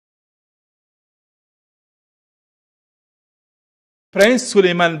Prince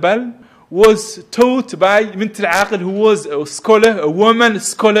Suleiman Bal was taught by Mint al-Aqil, who was a scholar, a woman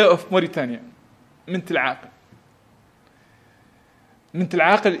scholar of Mauritania. Mint al-Aqil. Mint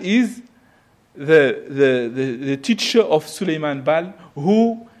al-Aqil is the teacher of Suleiman Bal,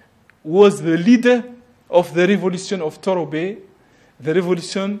 who was the leader of the revolution of Torobé, the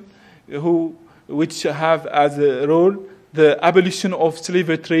revolution which have as a role the abolition of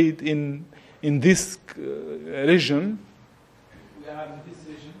slave trade in this region. We have in this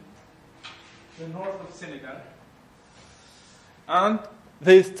region, the north of Senegal, and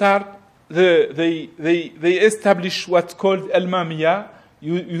they establish what's called al-Mamiyya.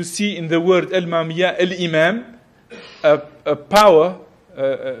 You see in the word al-Mamiyya, al-Imam, a power,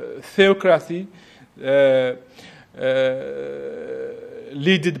 theocracy,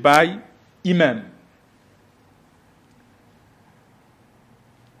 led by Imam.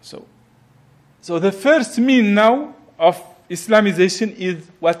 So the first mean now of Islamization is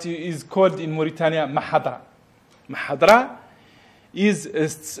what is called in Mauritania Mahadra. Mahadra is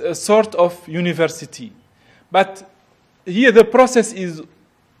a sort of university. But here the process is,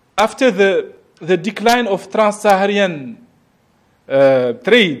 after the decline of trans-Saharan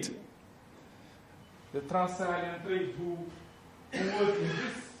trade, the trans-Saharan trade who was in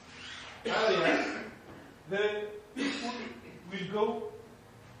this area, the people will go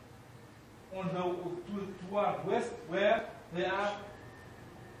toward west, where they are.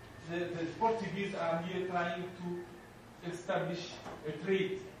 The Portuguese are here trying to establish a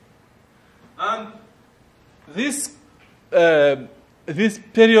trade, and this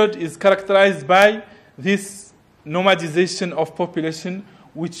period is characterized by this nomadization of population,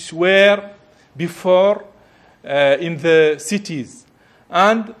 which were before in the cities,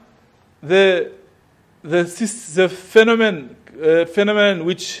 and the phenomenon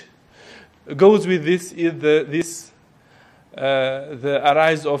which goes with this is the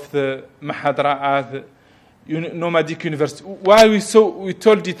rise of the Mahadra as nomadic university. Why we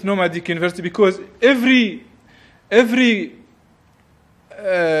told it nomadic university? Because every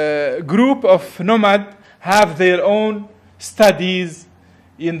group of nomad have their own studies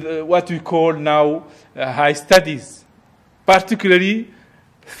in what we call now high studies, particularly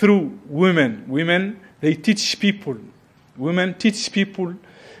through women. Women, they teach people. Women teach people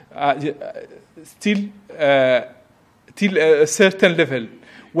till a certain level.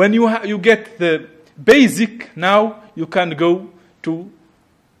 When you get the basic, now you can go to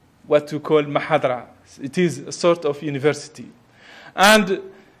what we call Mahadra. It is a sort of university. And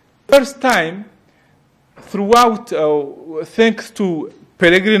first time, throughout, thanks to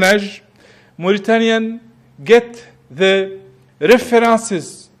pilgrimage, Mauritanian get the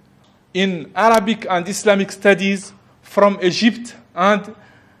references in Arabic and Islamic studies from Egypt and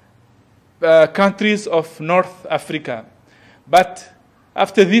countries of North Africa. But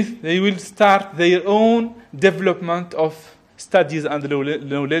after this, they will start their own development of studies and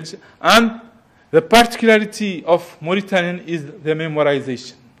knowledge. And the particularity of Mauritanian is the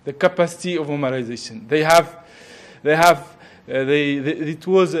memorization, the capacity of memorization. It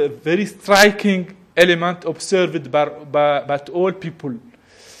was a very striking element observed by all people.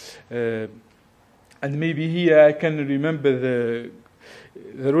 And maybe here I can remember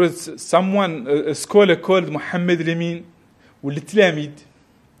there was someone, a scholar called Mohammed Lemin Wulitlamid,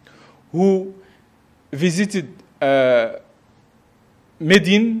 who visited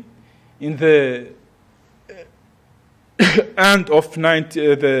Medine in the end of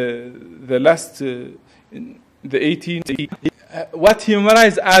the last, the 18th. What he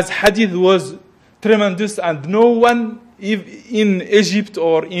memorized as hadith was tremendous, and no one in Egypt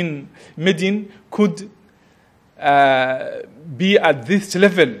or in Medine could be at this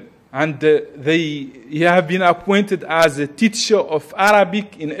level. And he have been appointed as a teacher of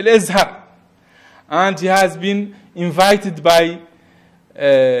Arabic in Al-Azhar. And he has been invited by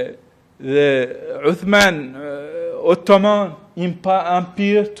the Ottoman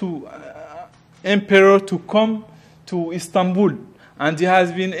Emperor to come to Istanbul. And he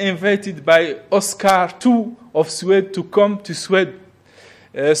has been invited by Oscar II of Sweden to come to Sweden.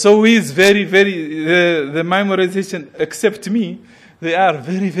 So he is very, very, the memorization, except me, they are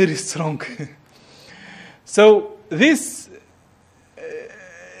very, very strong. So this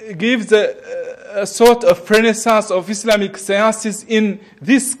gives a sort of renaissance of Islamic sciences in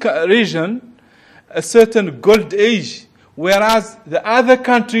this region, a certain gold age, whereas the other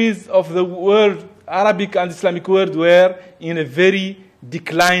countries of the world, Arabic and Islamic world, were in a very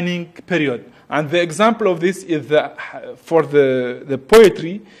declining period. And the example of this is for the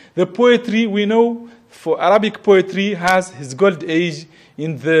poetry. The poetry, we know, for Arabic poetry has his gold age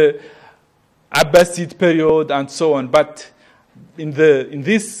in the Abbasid period and so on. But in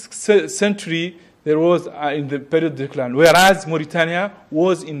this century, there was in the period of decline, whereas Mauritania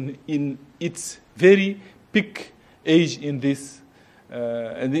was in its very peak age in this,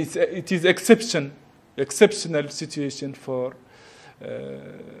 and it is exceptional situation for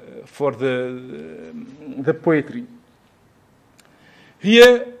the poetry.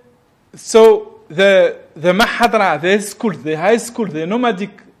 Here, so the mahadra, the high school, the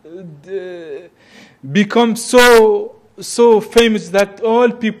nomadic, become so famous that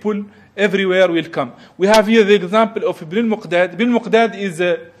all people everywhere will come. We have here the example of Ibn Muqdad. Ibn Muqdad is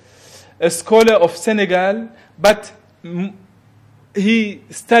a scholar of Senegal, but he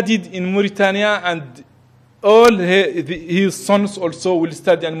studied in Mauritania, and all his sons also will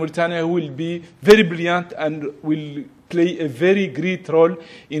study in Mauritania, who will be very brilliant and will play a very great role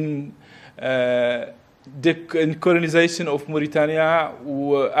in the colonization of Mauritania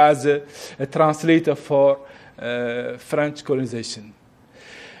as a translator for French colonization.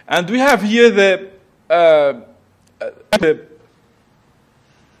 And we have here the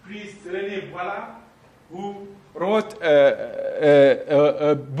priest René Voila, who wrote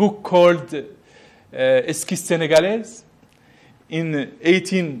a book called Esquisse Sénégalaise. In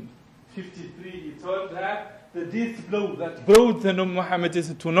 1853, he told that the death blow that brought the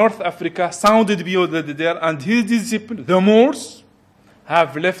Mohammedans to North Africa sounded beyond there, and his disciples, the Moors,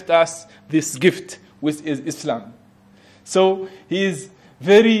 have left us this gift, which is Islam. So he is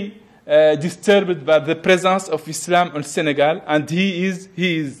very disturbed by the presence of Islam in Senegal, and he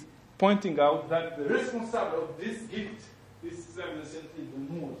is pointing out that the responsible of this gift, this Islam, is the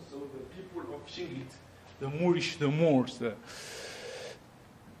Moors, so the people of Shinqit, the Moorish, the Moors.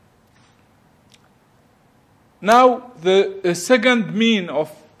 Now, the second mean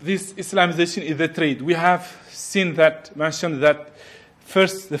of this Islamization is the trade. We have seen that, mentioned that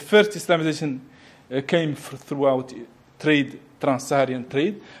the first Islamization came throughout trade, trans-Saharan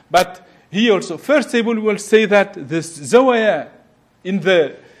trade. But he also, first table will say that the Zawaya in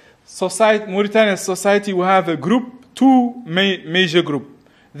the society, Mauritanian society, we have a group, two major groups,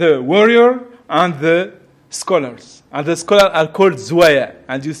 the warrior and the scholars. And the scholars are called Zawaya,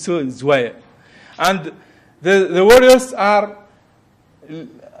 and you saw Zawaya. And the warriors are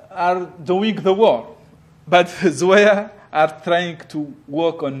doing the war, but Zawaya are trying to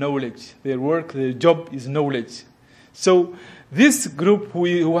work on knowledge. Their job is knowledge. So this group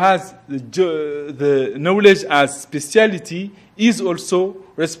who has the knowledge as speciality is also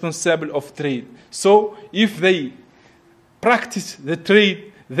responsible of trade. So if they practice the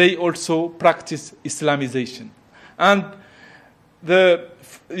trade, they also practice Islamization. And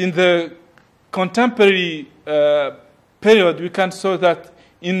in the contemporary period, we can show that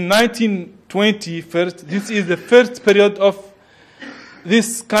in 1920, this is the first period of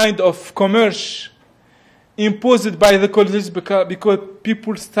this kind of commerce imposed by the colonies, because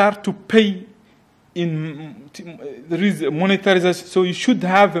people start to pay there is monetarization. So you should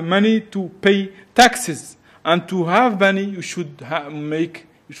have money to pay taxes, and to have money you should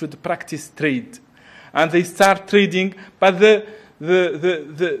practice trade, and they start trading. But the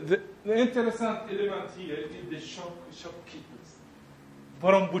interesting element here is the shopkeepers,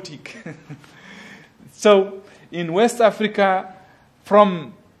 from boutique. So in West Africa,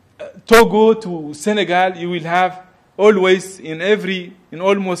 from Togo to Senegal, you will have always in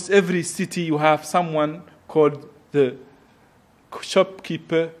almost every city you have someone called the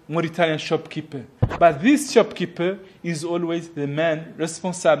shopkeeper, Mauritanian shopkeeper. But this shopkeeper is always the man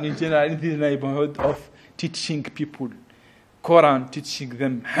responsible in general in the neighborhood of teaching people Quran, teaching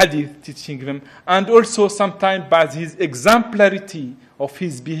them Hadith, teaching them, and also sometimes by his exemplarity of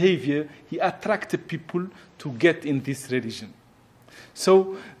his behavior, he attracted people to get in this religion.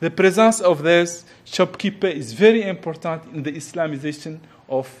 So the presence of this shopkeeper is very important in the Islamization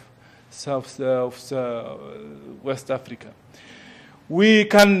of West Africa. We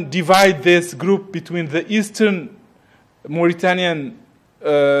can divide this group between the Eastern Mauritanian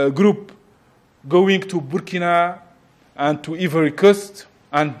group going to Burkina and to Ivory Coast,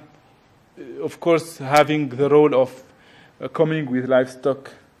 and of course having the role of coming with livestock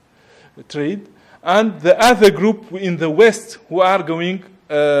trade, and the other group in the west who are going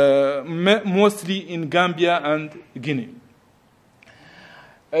mostly in Gambia and Guinea.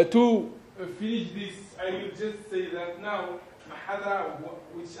 To finish this, I will just say that now Mahadra,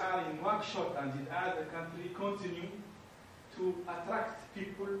 which are in Nouakchott and in other countries, continue to attract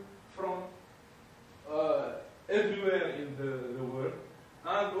people from everywhere in the world.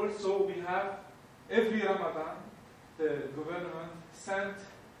 And also we have every Ramadan, the government sent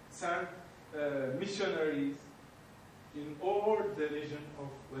missionaries in all the region of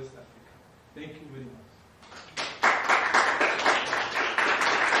West Africa. Thank you very much.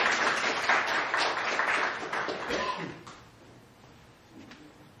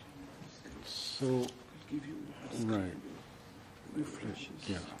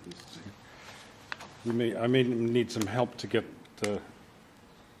 Yeah. I may need some help to get to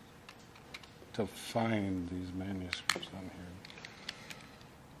find these manuscripts on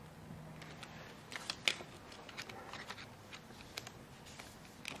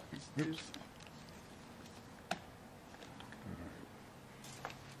here. Oops.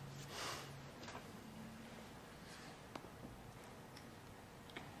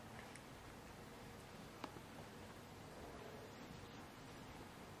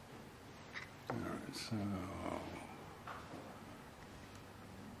 So, let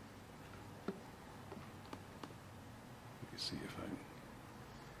me see if I.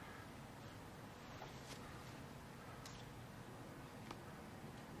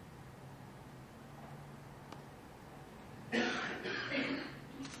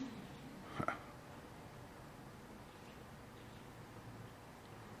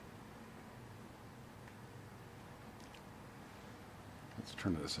 Let's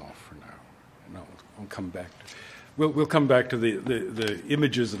turn this off for now. No, I'll come back. We'll come back to the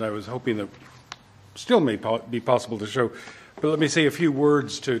images that I was hoping that still may be possible to show. But let me say a few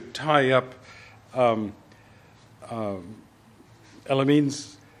words to tie up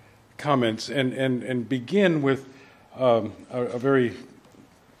Elamin's comments and begin with a very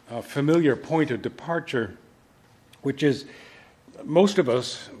familiar point of departure, which is most of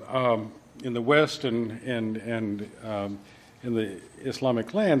us in the West and in the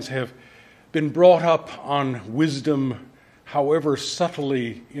Islamic lands have been brought up on wisdom, however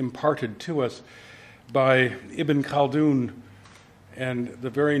subtly imparted to us by Ibn Khaldun, and the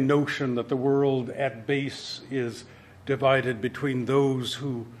very notion that the world at base is divided between those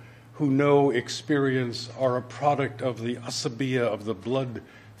who know, experience, are a product of the asabiya, of the blood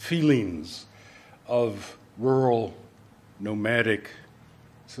feelings of rural, nomadic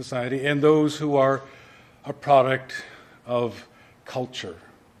society, and those who are a product of culture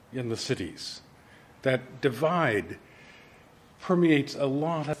in the cities. That divide permeates a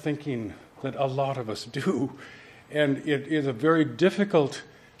lot of thinking that a lot of us do, and it is a very difficult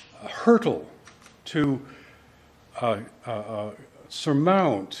hurdle to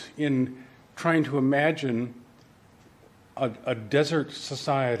surmount in trying to imagine a desert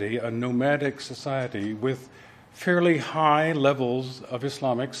society, a nomadic society with fairly high levels of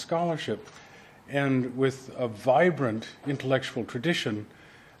Islamic scholarship and with a vibrant intellectual tradition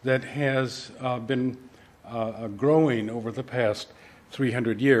that has been growing over the past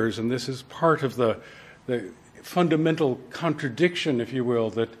 300 years. And this is part of the fundamental contradiction, if you will,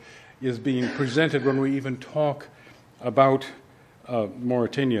 that is being presented when we even talk about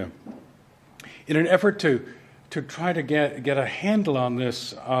Mauritania. In an effort to try to get a handle on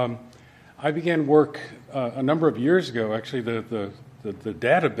this, I began work a number of years ago. Actually, the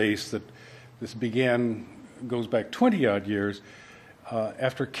database that this began goes back 20-odd years,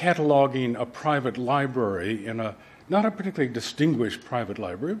 after cataloging a private library in not a particularly distinguished private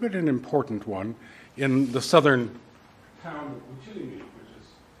library, but an important one in the southern town of Boutilimi, which is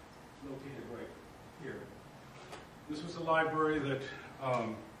located right here. This was a library that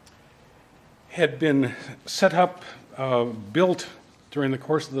had been set up, built during the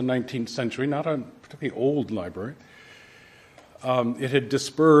course of the 19th century, not a particularly old library. It had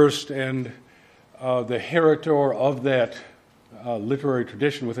dispersed, and the heritor of that literary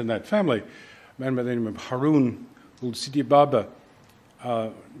tradition within that family, a man by the name of Harun ul-Sidi Baba,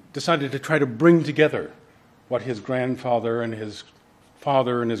 decided to try to bring together what his grandfather and his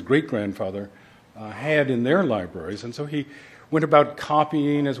father and his great-grandfather had in their libraries. And so he went about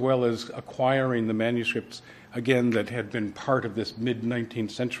copying as well as acquiring the manuscripts, again, that had been part of this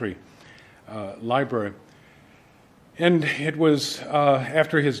mid-19th century library. And it was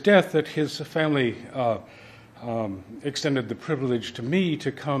after his death that his family extended the privilege to me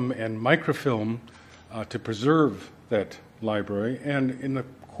to come and microfilm to preserve that library. And in the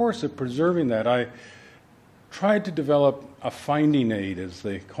course of preserving that, I tried to develop a finding aid, as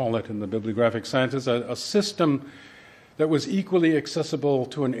they call it in the bibliographic sciences, a system that was equally accessible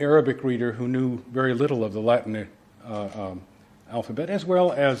to an Arabic reader who knew very little of the Latin alphabet, as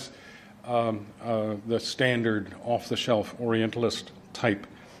well as the standard off-the-shelf Orientalist type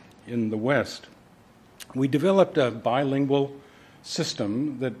in the West. We developed a bilingual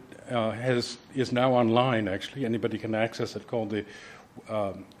system that is now online, actually. Anybody can access it, called the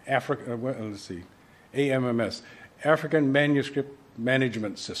AMMS, African Manuscript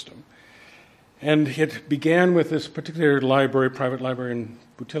Management System. And it began with this particular library, private library in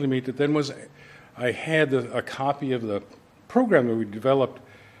Boutilimi, that then I had a copy of the program that we developed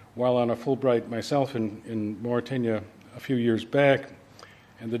while on a Fulbright myself in Mauritania a few years back.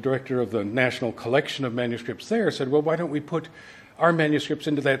 And the director of the National Collection of Manuscripts there said, well, why don't we put our manuscripts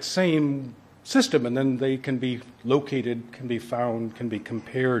into that same system, and then they can be located, can be found, can be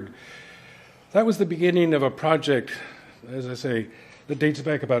compared. That was the beginning of a project, as I say, that dates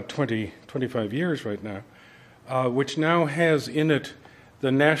back about 25 years right now, which now has in it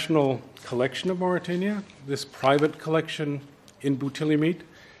the National Collection of Mauritania, this private collection in Boutilimit,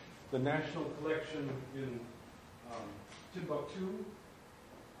 the National Collection in Timbuktu,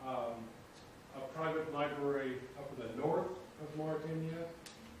 a private library up in the north of Mauritania,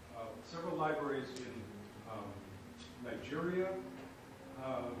 several libraries in Nigeria.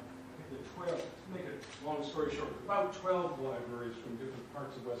 I think the 12, to make a long story short, about 12 libraries from different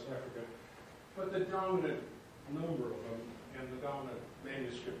parts of West Africa, but the dominant number of them and the dominant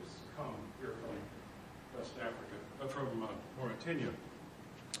manuscripts come here from West Africa, from Mauritania.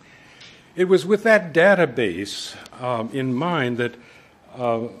 It was with that database in mind that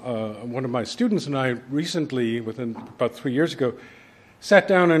one of my students and I recently, within about 3 years ago, sat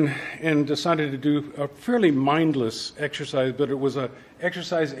down and decided to do a fairly mindless exercise, but it was an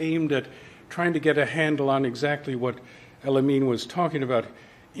exercise aimed at trying to get a handle on exactly what El-Amin was talking about.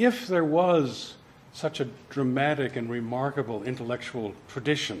 If there was such a dramatic and remarkable intellectual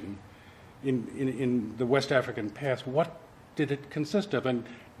tradition in the West African past, what did it consist of? And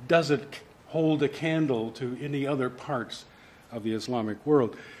does it hold a candle to any other parts of the Islamic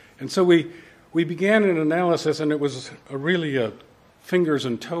world? And so we began an analysis, and it was really a fingers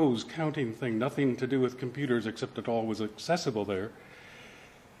and toes counting thing, nothing to do with computers except it all was accessible there.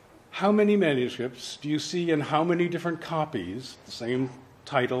 How many manuscripts do you see in how many different copies, the same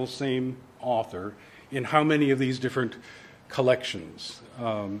title, same author, in how many of these different collections?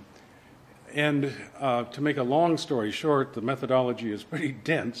 And to make a long story short, the methodology is pretty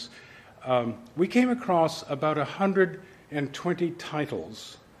dense. We came across about 120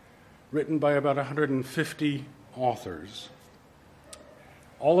 titles written by about 150 authors.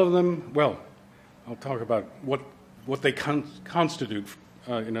 All of them, well, I'll talk about what they constitute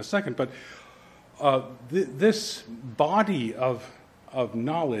in a second, but this body of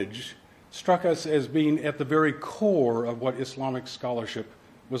knowledge struck us as being at the very core of what Islamic scholarship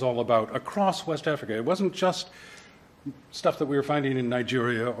was all about across West Africa. It wasn't just stuff that we were finding in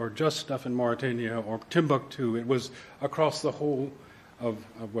Nigeria or just stuff in Mauritania or Timbuktu. It was across the whole of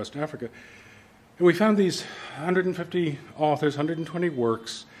West Africa. And we found these 150 authors, 120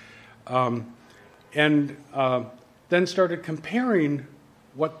 works, and then started comparing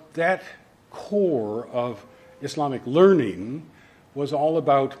what that core of Islamic learning was all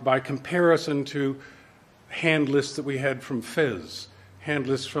about by comparison to hand lists that we had from Fez, hand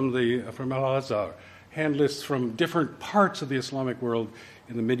lists from Al-Azhar, hand lists from different parts of the Islamic world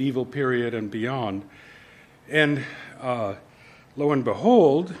in the medieval period and beyond. And lo and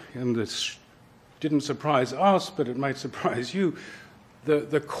behold, and this didn't surprise us, but it might surprise you,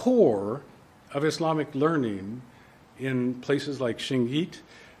 the core of Islamic learning in places like Shinqit,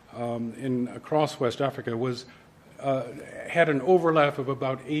 across West Africa, had an overlap of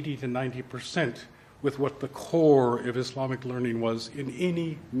about 80 to 90% with what the core of Islamic learning was in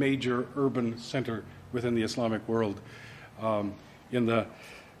any major urban center within the Islamic world in the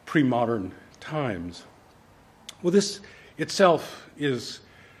pre-modern times. Well, this itself is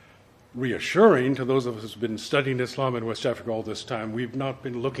reassuring to those of us who've been studying Islam in West Africa all this time. We've not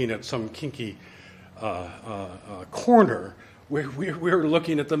been looking at some kinky corner. We're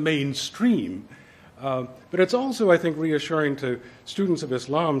looking at the mainstream. But it's also, I think, reassuring to students of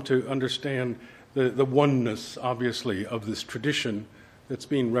Islam to understand the oneness, obviously, of this tradition that's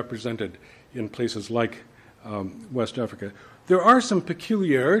being represented in places like West Africa. There are some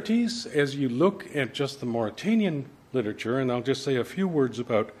peculiarities as you look at just the Mauritanian literature, and I'll just say a few words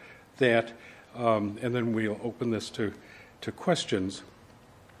about that, and then we'll open this to questions.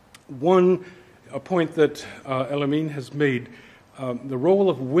 One, a point that El-Amin has made, the role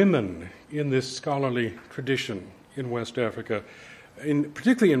of women in this scholarly tradition in West Africa,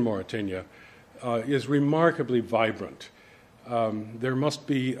 particularly in Mauritania, is remarkably vibrant. There must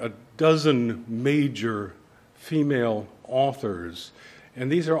be a dozen major female authors,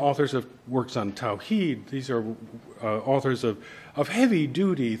 and these are authors of works on Tawheed. These are authors of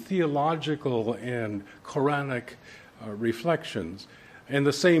heavy-duty theological and Quranic reflections. And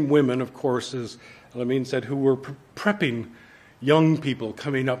the same women, of course, as El-Amin said, who were prepping young people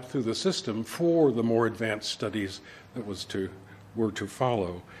coming up through the system for the more advanced studies that were to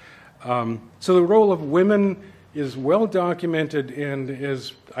follow. So the role of women is well documented and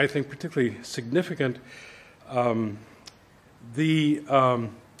is, I think, particularly significant. The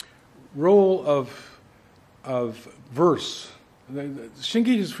role of verse.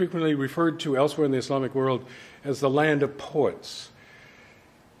 Shinqit is frequently referred to elsewhere in the Islamic world as the land of poets.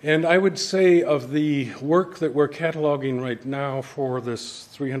 And I would say of the work that we're cataloging right now for this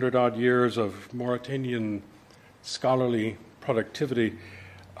 300-odd years of Mauritanian scholarly productivity,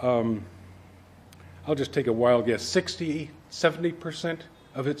 I'll just take a wild guess, 60, 70%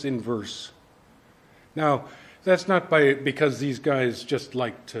 of it's in verse. Now, that's not because these guys just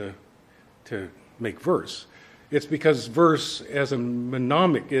like to make verse. It's because verse as a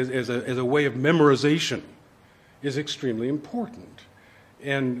mnemonic, as a way of memorization, is extremely important.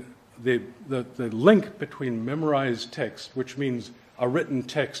 And the link between memorized text, which means a written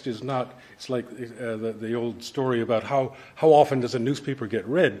text is not, it's like the old story about how often does a newspaper get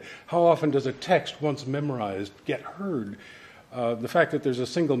read? How often does a text, once memorized, get heard? The fact that there's a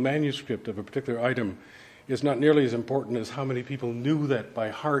single manuscript of a particular item is not nearly as important as how many people knew that by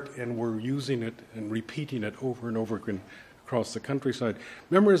heart and were using it and repeating it over and over again across the countryside.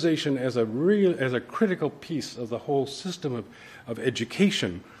 Memorization as a critical piece of the whole system of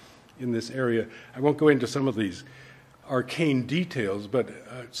education in this area. I won't go into some of these arcane details, but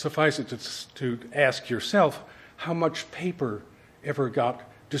suffice it to ask yourself how much paper ever got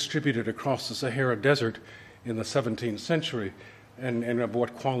distributed across the Sahara Desert in the 17th century, and of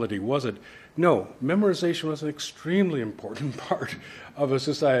what quality was it? No, memorization was an extremely important part of a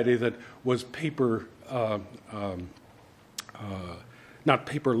society that was paper, not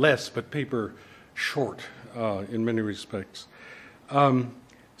paperless, but paper short in many respects.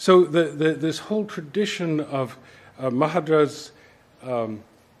 So this whole tradition of mahadras,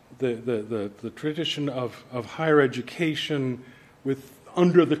 the tradition of higher education with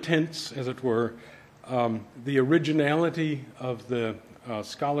under the tents, as it were, the originality of the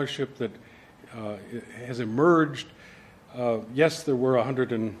scholarship that has emerged. Yes, there were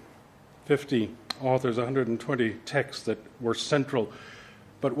 150 authors, 120 texts that were central.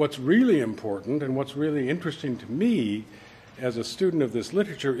 But what's really important and what's really interesting to me as a student of this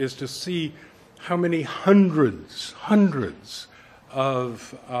literature is to see how many hundreds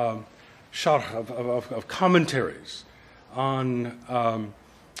of commentaries on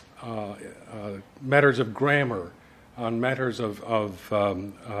matters of grammar, on matters of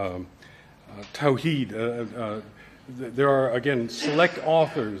tawhid. There are, again, select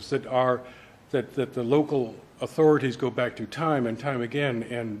authors that the local authorities go back to time and time again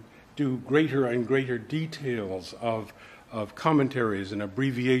and do greater and greater details of commentaries and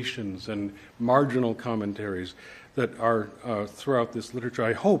abbreviations and marginal commentaries that are throughout this literature.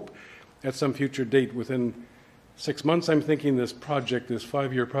 I hope at some future date, within 6 months, I'm thinking this project, this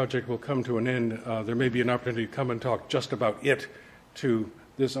 5-year project, will come to an end. There may be an opportunity to come and talk just about it to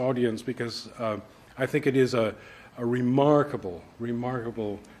this audience, because I think it is a remarkable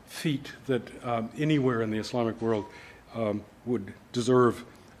feat that anywhere in the Islamic world would deserve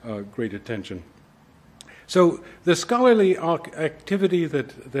great attention. So the scholarly activity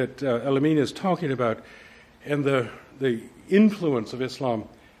that El-Amin is talking about, and the influence of Islam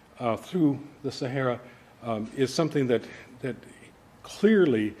through the Sahara, is something that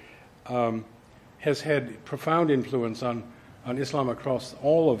clearly has had profound influence on Islam across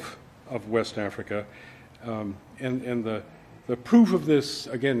all of West Africa. And the proof of this,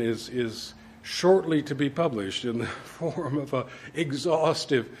 again, is shortly to be published in the form of an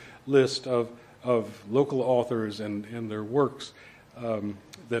exhaustive list of local authors and their works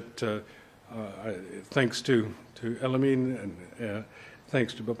that, thanks to El-Amin and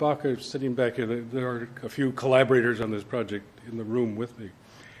thanks to Babakar sitting back here, there are a few collaborators on this project in the room with me.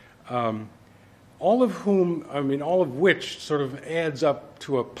 All of which sort of adds up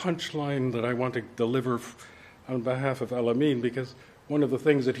to a punchline that I want to deliver on behalf of El-Amin, because one of the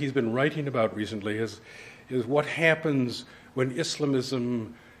things that he's been writing about recently is what happens when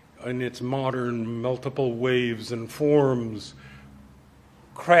Islamism, in its modern multiple waves and forms,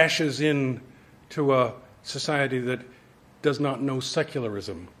 crashes into a society that does not know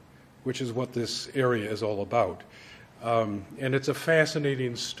secularism, which is what this area is all about. And it's a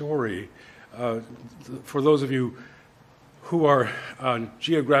fascinating story. For those of you who are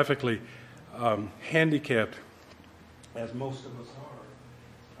geographically handicapped, as most of us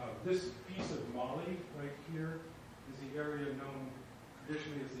are, this piece of Mali right here is the area known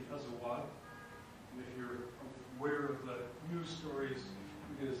traditionally as the Azawad. And if you're aware of the news stories,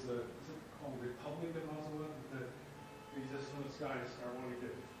 is it called Republic of Azawad? These Islamist guys are wanting to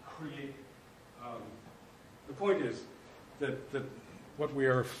create. The point is that what we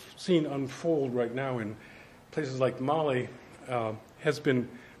are seeing unfold right now in places like Mali has been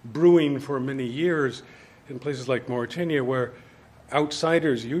brewing for many years in places like Mauritania, where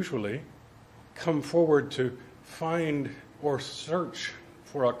outsiders usually come forward to find or search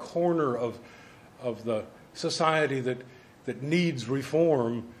for a corner of the society that needs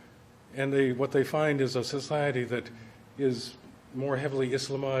reform, and what they find is a society that is more heavily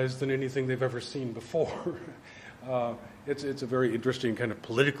Islamized than anything they've ever seen before. It's a very interesting kind of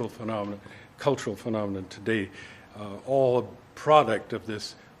political phenomenon, cultural phenomenon today, all a product of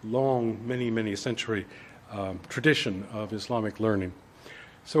this long, many century tradition of Islamic learning.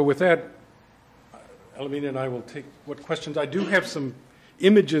 So with that, Alamina and I will take what questions. I do have some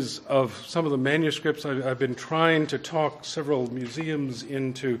images of some of the manuscripts. I've been trying to talk several museums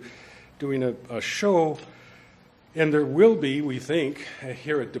into doing a show, and there will be, we think,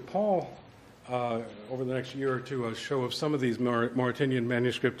 here at DePaul over the next year or two, a show of some of these Mauritanian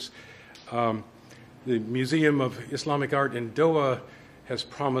manuscripts. The Museum of Islamic Art in Doha has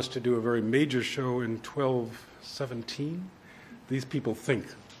promised to do a very major show in 1217. These people think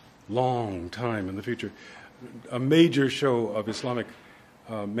long time in the future. A major show of Islamic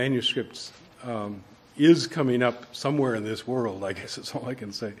manuscripts is coming up somewhere in this world, I guess is all I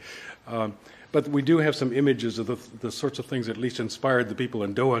can say. But we do have some images of the sorts of things that at least inspired the people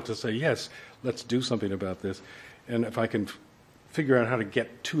in Doha to say, yes, let's do something about this. And if I can figure out how to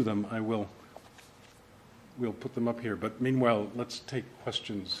get to them, we'll put them up here. But meanwhile, let's take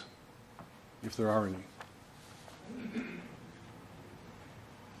questions, if there are any.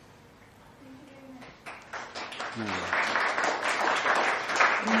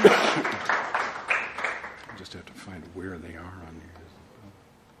 I just have to find where they are on here.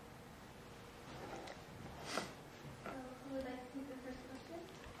 Who would like to take the first question?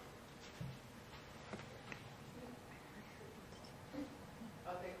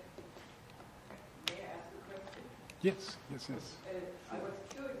 May I ask a question? Yes. I was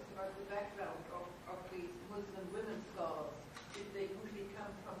curious about the background of these Muslim women scholars. Did they usually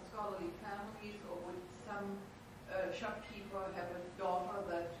come from scholarly families, or would some shopkeeper have a daughter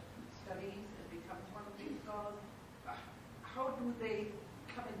that studies and becomes one of these scholars? How do they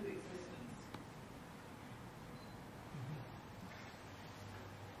come into existence?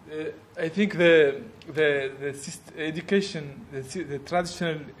 I think the education, the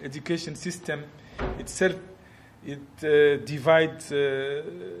traditional education system itself, it divides.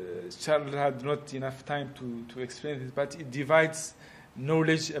 Charles had not enough time to explain this, but it divides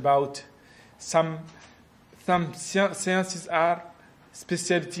knowledge about some sciences are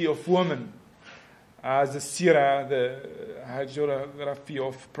specialty of women, as the Sirah, the hagiography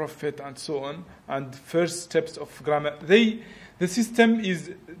of Prophet, and so on, and first steps of grammar. The system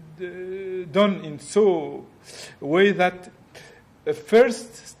is done in so way that the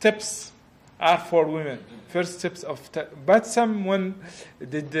first steps are for women. First steps but someone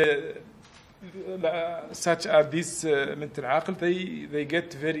did such as this mental aql, they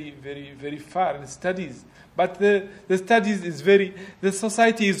get very far in studies. But the studies is the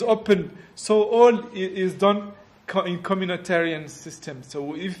society is open, so all is done in communitarian system.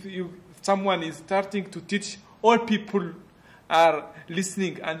 So if someone is starting to teach, all people are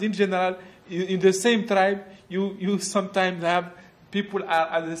listening, and in general, in the same tribe, you sometimes have people are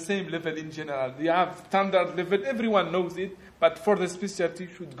at the same level in general. They have standard level, everyone knows it, but for the specialty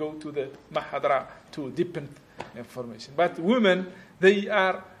should go to the mahadra to deepen information. But women, they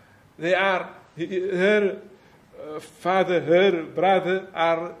are her father, her brother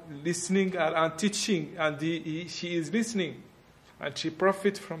are listening and teaching, and she is listening, and she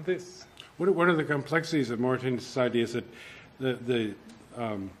profits from this. What are the complexities of Mauritanian society? Is that the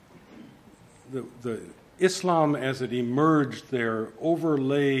Islam as it emerged there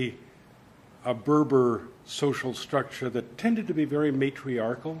overlay a Berber social structure that tended to be very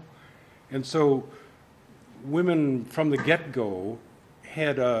matriarchal, and so women from the get-go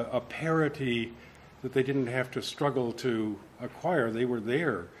had a parity that they didn't have to struggle to acquire. They were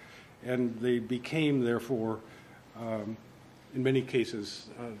there, and they became, therefore, in many cases,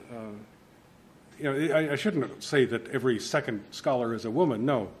 I shouldn't say that every second scholar is a woman.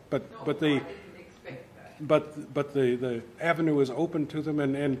 No, but the avenue is open to them,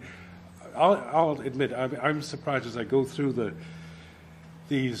 and I'll admit I'm surprised as I go through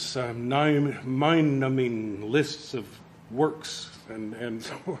these mind-numbing lists of works and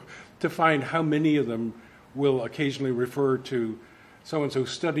so to find how many of them will occasionally refer to so and so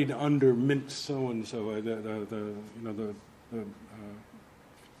studied under Mint so and so, the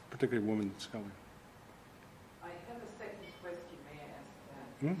particular woman scholar. I have a second question. May I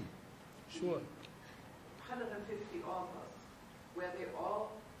ask that? Sure. 150 authors, were they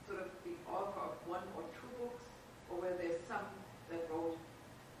all sort of the author of one or two books, or were there some that wrote,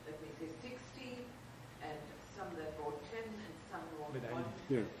 let me say, 60, and some that wrote 10, and some wrote 1?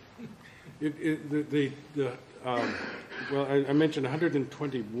 Yeah. Well, I mentioned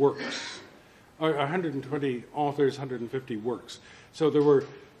 120 works. 120 authors, 150 works. So there were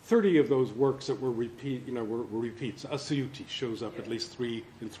 30 of those works that were repeats. A Suyuti shows up at least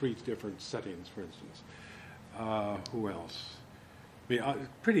in three different settings, for instance. Who else? I mean,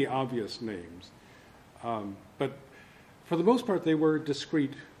 pretty obvious names. But for the most part, they were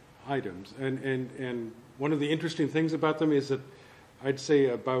discrete items. And one of the interesting things about them is that I'd say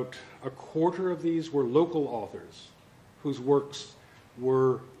about a quarter of these were local authors whose works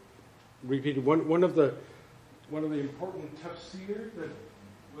were repeated. One of the important tafsir that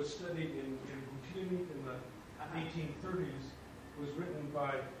was studied in Butini in the 1830s was written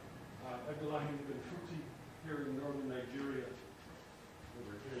by Abdullahi ibn Futi here in northern Nigeria,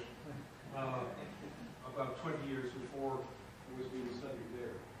 over here, about 20 years before it was being studied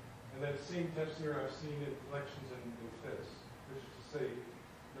there. And that same tafsir I've seen in collections in Fez, which is to say,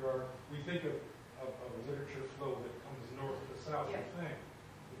 we think of a literature flow that comes north to south, Yes. I think.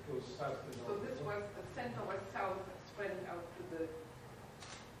 It goes south to So north. this was the center was south, spreading out to the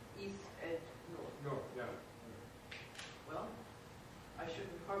east and north. North, yeah. Well, I should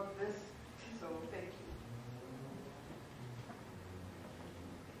have heard this, so thank you.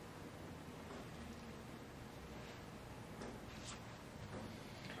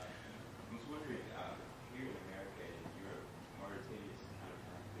 I was wondering, here in America and Europe, Mauritania is kind of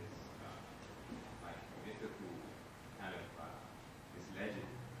like this, like mythical kind of this legend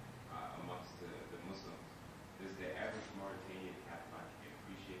amongst the Muslims. Does the average Mauritanian have like an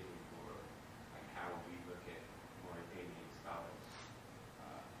appreciation for like how we look at Mauritanian scholars,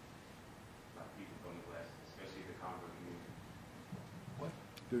 like people from the West, especially the Congo community?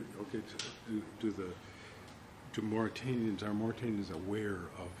 Do Mauritanians, are Mauritanians aware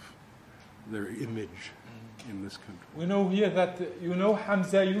of their image in this country? We know here that,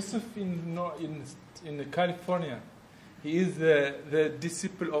 Hamza Yusuf in California. He is the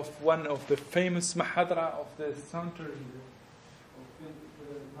disciple of one of the famous Mahadra of the center of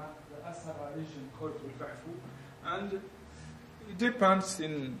the Sahara region called Al-Ba'fu. And it depends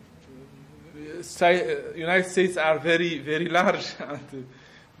in United States are very, very large,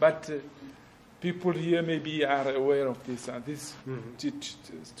 but people here maybe are aware of this. And this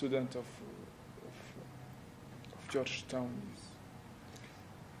student of Georgetown.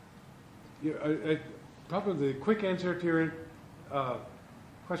 Yeah, probably the quick answer to your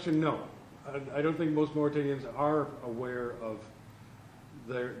question, no. I don't think most Mauritanians are aware of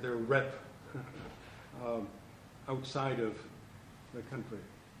their rep outside of the country.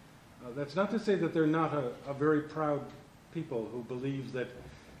 That's not to say that they're not a very proud people who believe that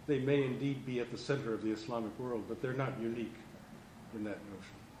they may indeed be at the center of the Islamic world, but they're not unique in that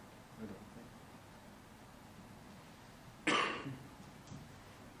notion. I don't think.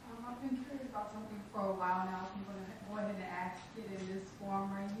 I've been curious about something for a while now, so I'm going to go ahead and ask it in this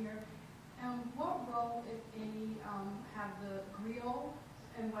form right here. What role, if any, have the griots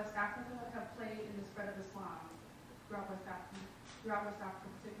in West Africa have played in the spread of Islam throughout West Africa,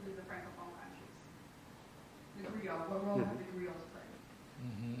 particularly the Francophone countries? The griot, what role have the griots played?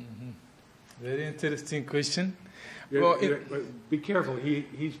 Very interesting question. Be careful.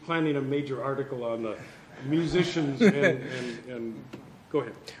 He's planning a major article on the musicians and go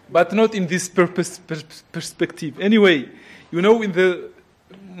ahead. But not in this perspective. Anyway, in the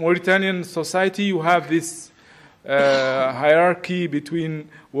Mauritanian society, you have this hierarchy between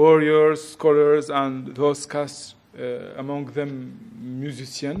warriors, scholars, and those castes, among them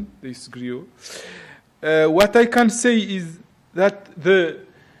musicians, this griot. What I can say is that the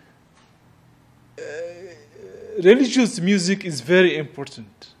religious music is very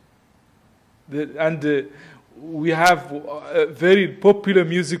important. We have a very popular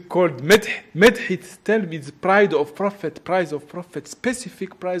music called Medh. Medh, it means pride of prophet,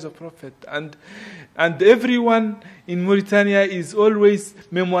 specific praise of prophet. And everyone in Mauritania is always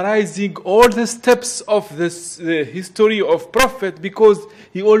memorizing all the steps of the history of prophet because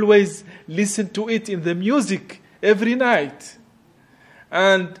he always listened to it in the music every night.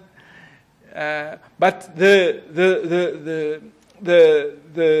 And but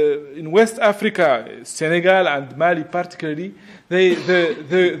in West Africa, Senegal and Mali particularly,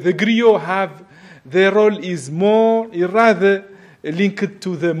 the griot have their role is rather linked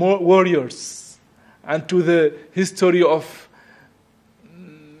to the warriors and to the history of.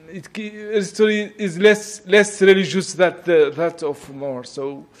 History is less religious than that of more.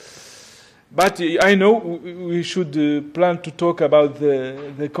 So, but I know we should plan to talk about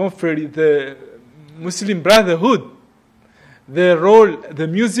the confrérie, the Muslim Brotherhood. The role, the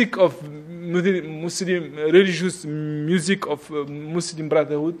music of Muslim religious music of Muslim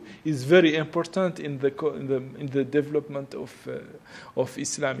Brotherhood is very important in the development of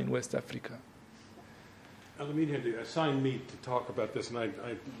Islam in West Africa. Al-Amin assigned me to talk about this, and I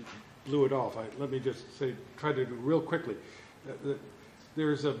blew it off. Let me just try to do real quickly.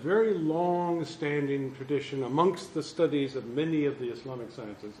 There's a very long-standing tradition amongst the studies of many of the Islamic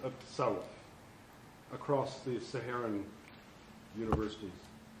sciences of tasawwuf across the Saharan universities.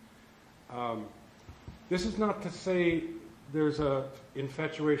 This is not to say there's a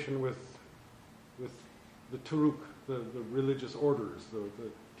infatuation with the Turuk, the religious orders, the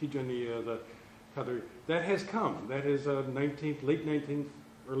Tijaniya, the Qadri. That has come. That is a late 19th,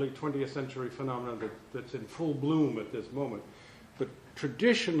 early 20th century phenomenon that's in full bloom at this moment. But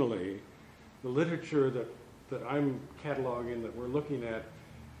traditionally, the literature that I'm cataloging, that we're looking at,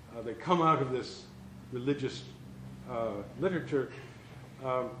 they come out of this religious literature.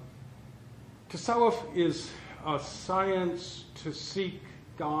 Tasawwuf is a science to seek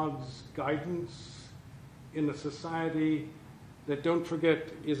God's guidance in a society that, don't forget,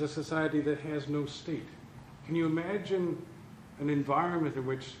 is a society that has no state. Can you imagine an environment in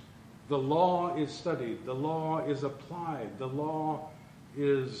which the law is studied, the law is applied, the law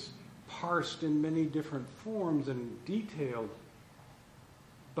is parsed in many different forms and detailed,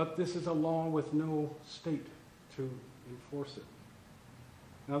 but this is a law with no state to enforce it?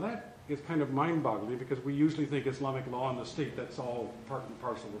 Now that is kind of mind-boggling, because we usually think Islamic law and the state, that's all part and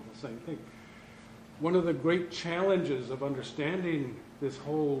parcel of the same thing. One of the great challenges of understanding this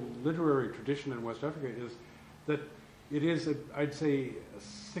whole literary tradition in West Africa is that it is, I'd say,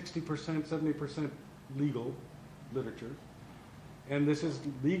 60%, 70% legal literature. And this is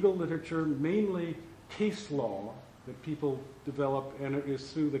legal literature, mainly case law that people develop, and it is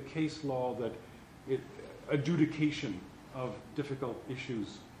through the case law that adjudication of difficult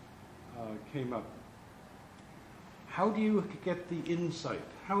issues came up. How do you get the insight?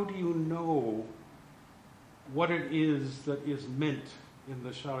 How do you know what it is that is meant in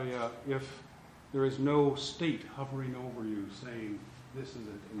the Sharia if there is no state hovering over you saying, this is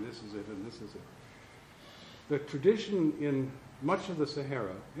it, and this is it, and this is it? The tradition in much of the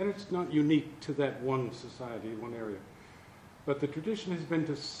Sahara, and it's not unique to that one society, one area, but the tradition has been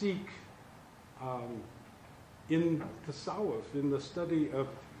to seek in tasawwuf, in the study of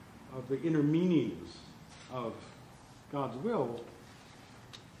the inner meanings of God's will,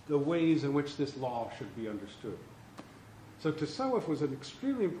 the ways in which this law should be understood. So tasawwuf was an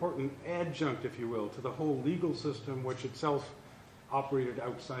extremely important adjunct, if you will, to the whole legal system, which itself operated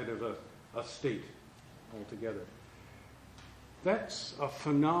outside of a state altogether. That's a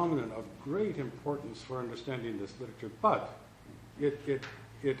phenomenon of great importance for understanding this literature, but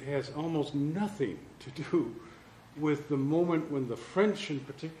it has almost nothing to do with the moment when the French in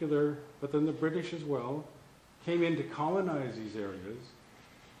particular, but then the British as well, came in to colonize these areas,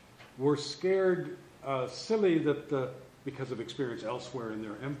 were scared silly that because of experience elsewhere in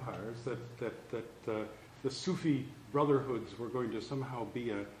their empires, that the Sufi brotherhoods were going to somehow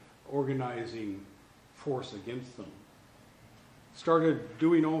be an organizing force against them. Started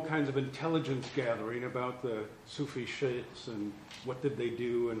doing all kinds of intelligence gathering about the Sufi sheikhs and what did they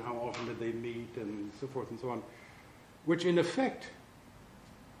do and how often did they meet and so forth and so on, which in effect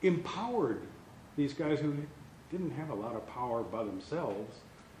empowered these guys who didn't have a lot of power by themselves,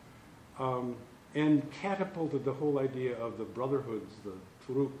 and catapulted the whole idea of the brotherhoods, the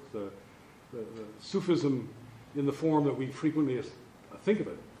Turuk, the Sufism in the form that we frequently think of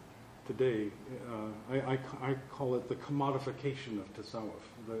it today. I call it the commodification of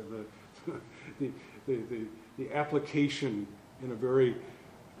tasawwuf, the application in a very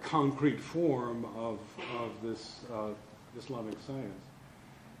concrete form of this Islamic science.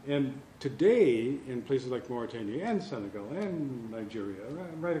 And today, in places like Mauritania and Senegal and Nigeria,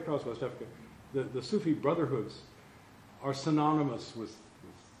 right across West Africa, the Sufi brotherhoods are synonymous with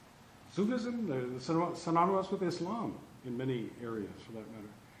Sufism, they're synonymous with Islam in many areas, for that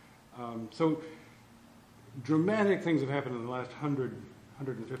matter. So dramatic things have happened in the last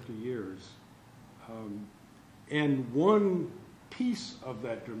 150 years. And one piece of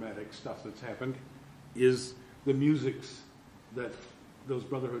that dramatic stuff that's happened is the musics that those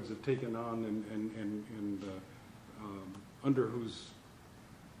brotherhoods have taken on and under whose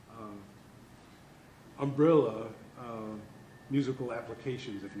umbrella musical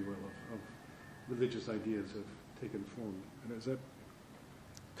applications, if you will, of religious ideas have taken form. And is that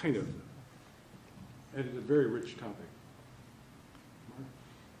kind of, and it's a very rich topic.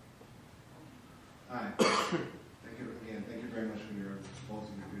 Hi. Thank you very much for both of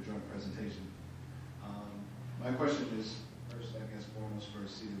your joint presentation. My question is, first, I guess, foremost for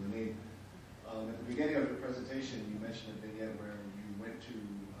Sidi Lani. At the beginning of the presentation, you mentioned a vignette where you went to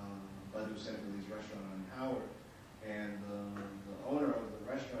Badu Senegalese restaurant on Howard, and the owner of the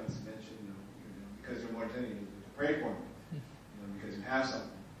restaurant mentioned, because you're Mauritanian, have something.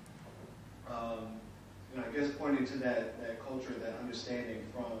 I guess pointing to that culture, that understanding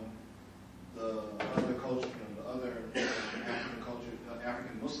from the other culture, the other African culture,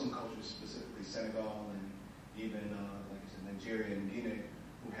 African Muslim cultures, specifically Senegal and even like I said, Nigeria and Guinea,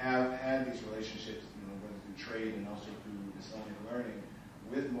 who have had these relationships, whether through trade and also through Islamic learning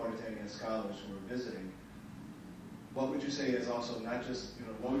with Mauritanian scholars who are visiting. What would you say is also not just,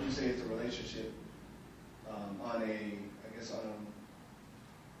 what would you say is the relationship on an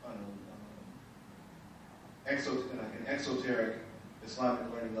exoteric Islamic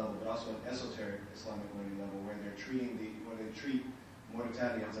learning level, but also an esoteric Islamic learning level, where they treat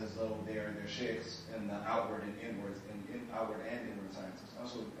Mauritanians as though they are their sheikhs in the outward and inward sciences.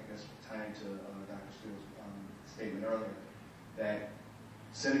 Also, I guess tying to Dr. Steele's statement earlier, that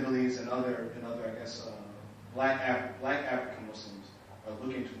Senegalese and other I guess Black African Muslims are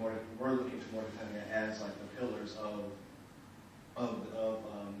looking to Mauritania as like the pillars of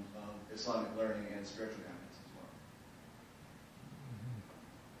Islamic learning and spiritual guidance as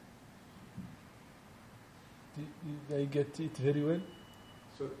well. Did I get it very well?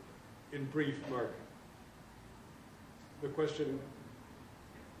 So, in brief, Mark, the question,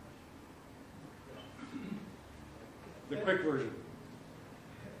 the quick version.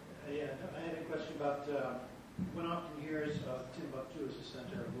 I had a question about one often hears of Timbuktu as a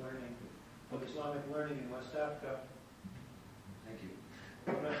center of learning, of Islamic learning in West Africa. Thank you.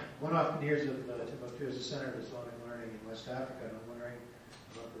 One often hears of Timbuktu as a center of Islamic learning in West Africa, and I'm wondering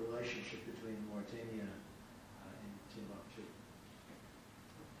about the relationship between Mauritania and Timbuktu.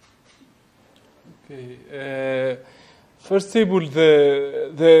 Okay. First of all,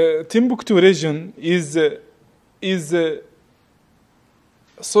 the Timbuktu region is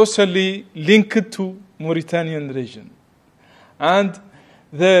socially linked to Mauritanian region, and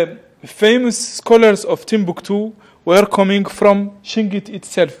the famous scholars of Timbuktu were coming from Shinqit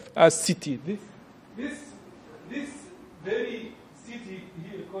itself as city. This very city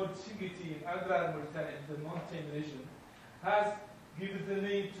here called Shinqit in Agrar Mauritania, in the mountain region, has given the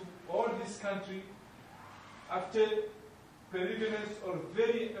name to all this country after prevalence or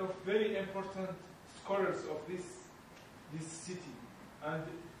very important scholars of this city, and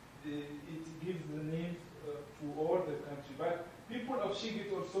it gives the name to all the country. But people of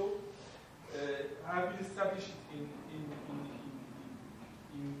Shinqit also have been established in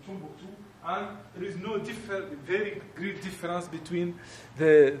Timbuktu, and there is no very great difference between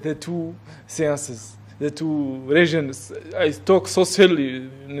the two sciences, the two regions. I talk socially,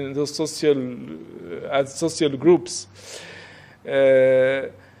 as social groups.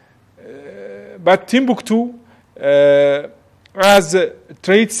 But Timbuktu, as a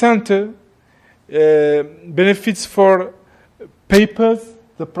trade center, benefits for papers.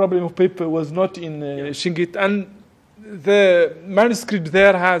 The problem of paper was not in Shinqit, and the manuscript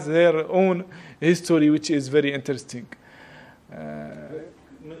there has their own history, which is very interesting.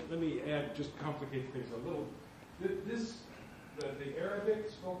 Let me add, just complicate things a little. The Arabic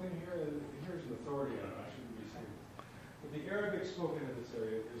spoken here, here's an authority on it, I shouldn't be saying this. But the Arabic spoken in this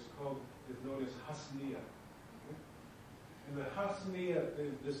area is known as Hasniya. And the Hasniya,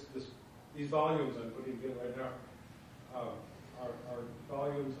 these volumes I'm putting together right now, are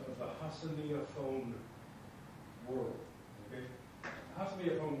volumes of the Hassaniya-phone world. Okay? The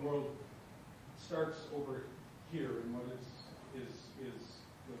Hassaniya-phone world starts over here in what is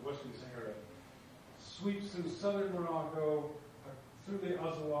the Western Sahara, sweeps through southern Morocco, through the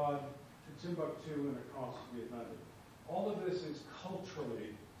Azawad, to Timbuktu, and across Vietnam. All of this is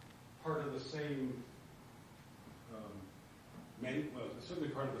culturally part of the same, certainly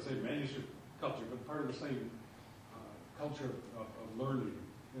part of the same manuscript culture, but part of the same culture of learning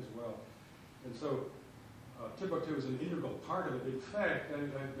as well. And so Timbuktu is an integral part of it. In fact,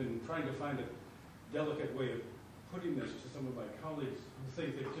 I've been trying to find a delicate way of putting this to some of my colleagues who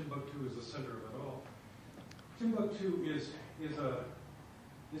think that Timbuktu is the center of it all. Timbuktu is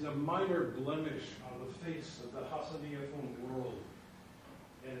a minor blemish on the face of the Hassaniya-phone world,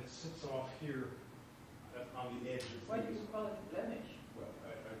 and it sits off here on the edge of things. Why do you call it a blemish? Well,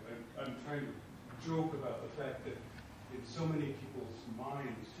 I'm trying to joke about the fact that in so many people's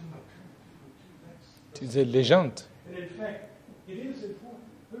minds, Timbuktu, that's It is a legend. And in fact, it is important,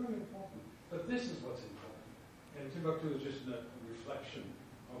 very important. But this is what's important. And Timbuktu is just a reflection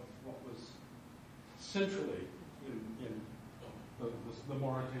of what was centrally in the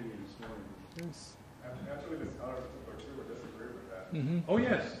Mauritanian story. Yes. Actually, the scholars of Timbuktu would disagree with that. Mm-hmm. Oh,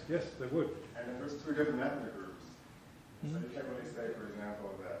 yes, they would. And then there's two different ethnic groups. So you can't really say, for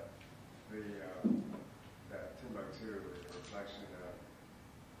example, that that Timbuktu is a reflection of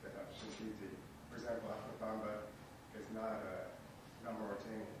Shinqiti. For example, Afro-Bamba is not a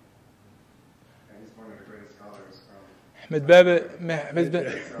Ahmed Baba,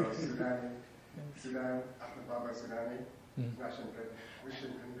 Sudan, Ahmed Baba Sudani,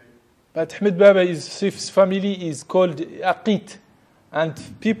 but Ahmed Baba, his family is called Aqit, and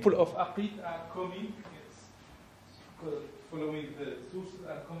people of Aqit are coming, following the sources,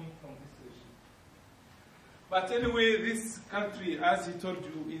 are coming from this region. But anyway, this country, as he told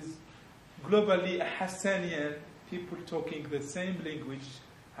you, is globally a Hassanian, people talking the same language,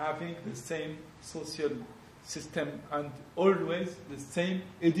 having the same social system, and always the same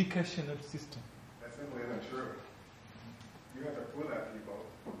educational system. That simply isn't true. You have the Fula people.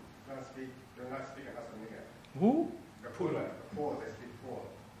 They're not speaking Hassaniya. Who? The Fula, they speak Fula.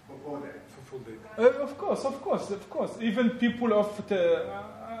 Of course. Even people of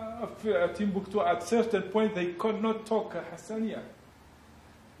Timbuktu, at certain point, they cannot talk Hassaniya.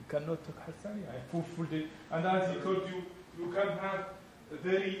 You cannot talk Hassaniya. And as he told you, you can have a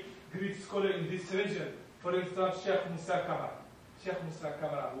very great scholar in this region. For instance, Sheikh Musa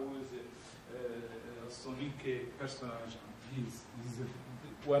Kamara, who is a Sonic personage. He's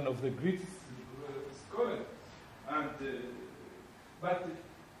one of the greatest scholars. But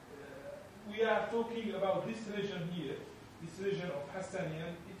we are talking about this region here, this region of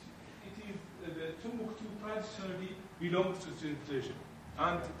Hassanian. It is Timbuktu traditionally belongs to this region.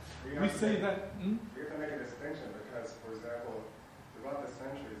 And we say that... We have to make a distinction because, for example, throughout the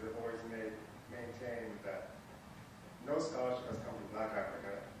centuries, they've always maintained that no scholarship has come from Black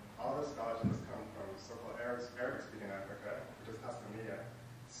Africa. All the scholarship has come from so-called Arabic-speaking Africa, which is Hassaniya.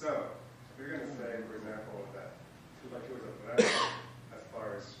 So, if you're going to say, for example, that Timbuktu is a blend as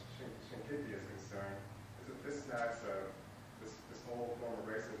far as Shinqit is concerned, this stacks of this whole form of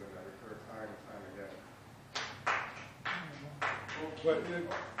racism that recur time and time again. But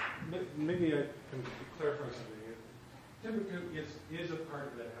maybe I can clarify something. Timbuktu is a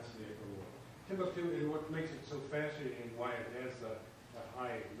part of that Hassaniya world. Timbuktu, and what makes it so fascinating, why it has the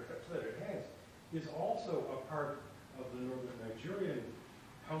high that it has, is also a part of the northern Nigerian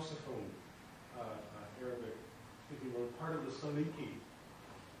Hausaphone Arabic speaking world, part of the Saliki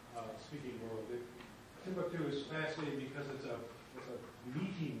speaking world. Timbuktu is fascinating because it's a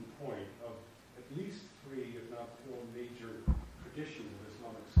meeting point of at least 3, if not 4, major traditions of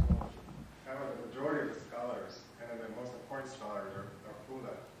Islamic scholarship. However, the majority of the scholars, and then the most important scholars, are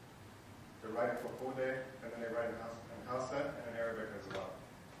Fula. They're writing for Fude, and then they write in Hausa and in Arabic as well.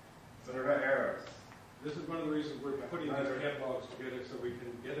 So they're not Arabs. This is one of the reasons we're putting these catalogs together so we can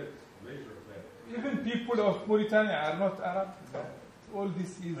get a measure of that. Even people of Mauritania are not Arab. All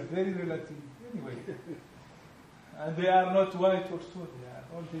this is very relative anyway. And they are not white or so.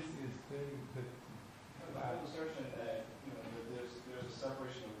 All this is very relative. The whole assertion that there's a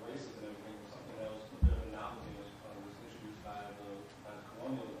separation of races and everything was something else, a bit of an anomaly was introduced by the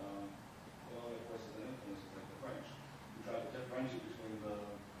colonial forces and influences like the French, who tried to differentiate between the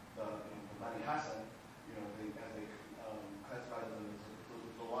Bani Hassan, as they classified them as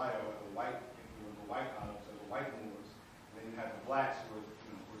the white Arabs or the white Moors. And then you had the blacks who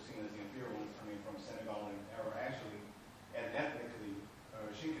were seen as the inferior ones coming from Senegal and were actually ethnically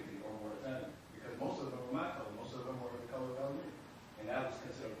Shinqit or Mauritanian, because most of them were my color, most of them were the color of Algeria, and that was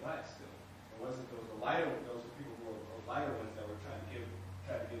considered black still. It wasn't those people who were lighter ones that were trying to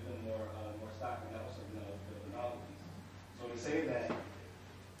give them more stock, and that was the novelties. So to say that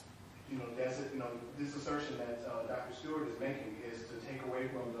this assertion that Dr. Stewart is making is to take away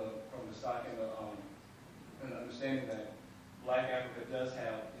from the stock and the understanding that Black Africa does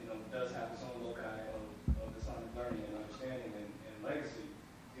have its own loci of Islamic learning and understanding and legacy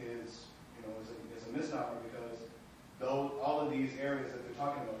is a misnomer, because though all of these areas that they're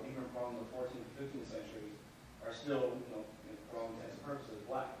talking about, even from the 14th to 15th centuries, are still, for all intents and purposes,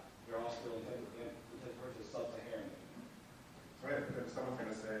 black. They're all still intended for purposes sub-Saharan. Right, but if someone's going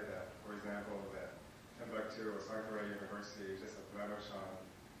to say that, for example, that Timbuktu or Sahara University is just a blemish on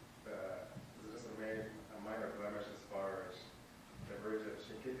is just a minor blemish as far as the bridge of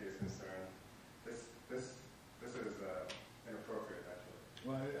Shinqit is concerned, this is inappropriate, actually.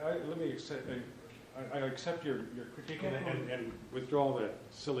 Well, let me accept. I accept your critique and withdraw that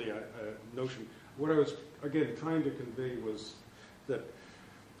silly notion. What I was again trying to convey was that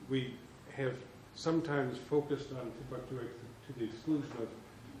we have sometimes focused on Timbuktu to the exclusion of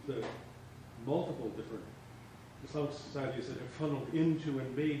the multiple different Islamic societies that have funneled into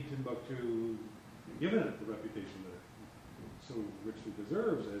and made Timbuktu, given it the reputation that it so richly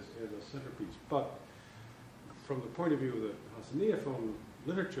deserves as a centerpiece. But from the point of view of the Hassaniya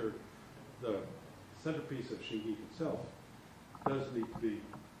literature, the centerpiece of Shinqit itself does need to be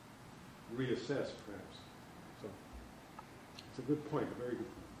reassessed, perhaps. So it's a good point, a very good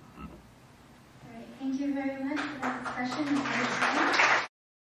point. All right, thank you very much for that discussion. question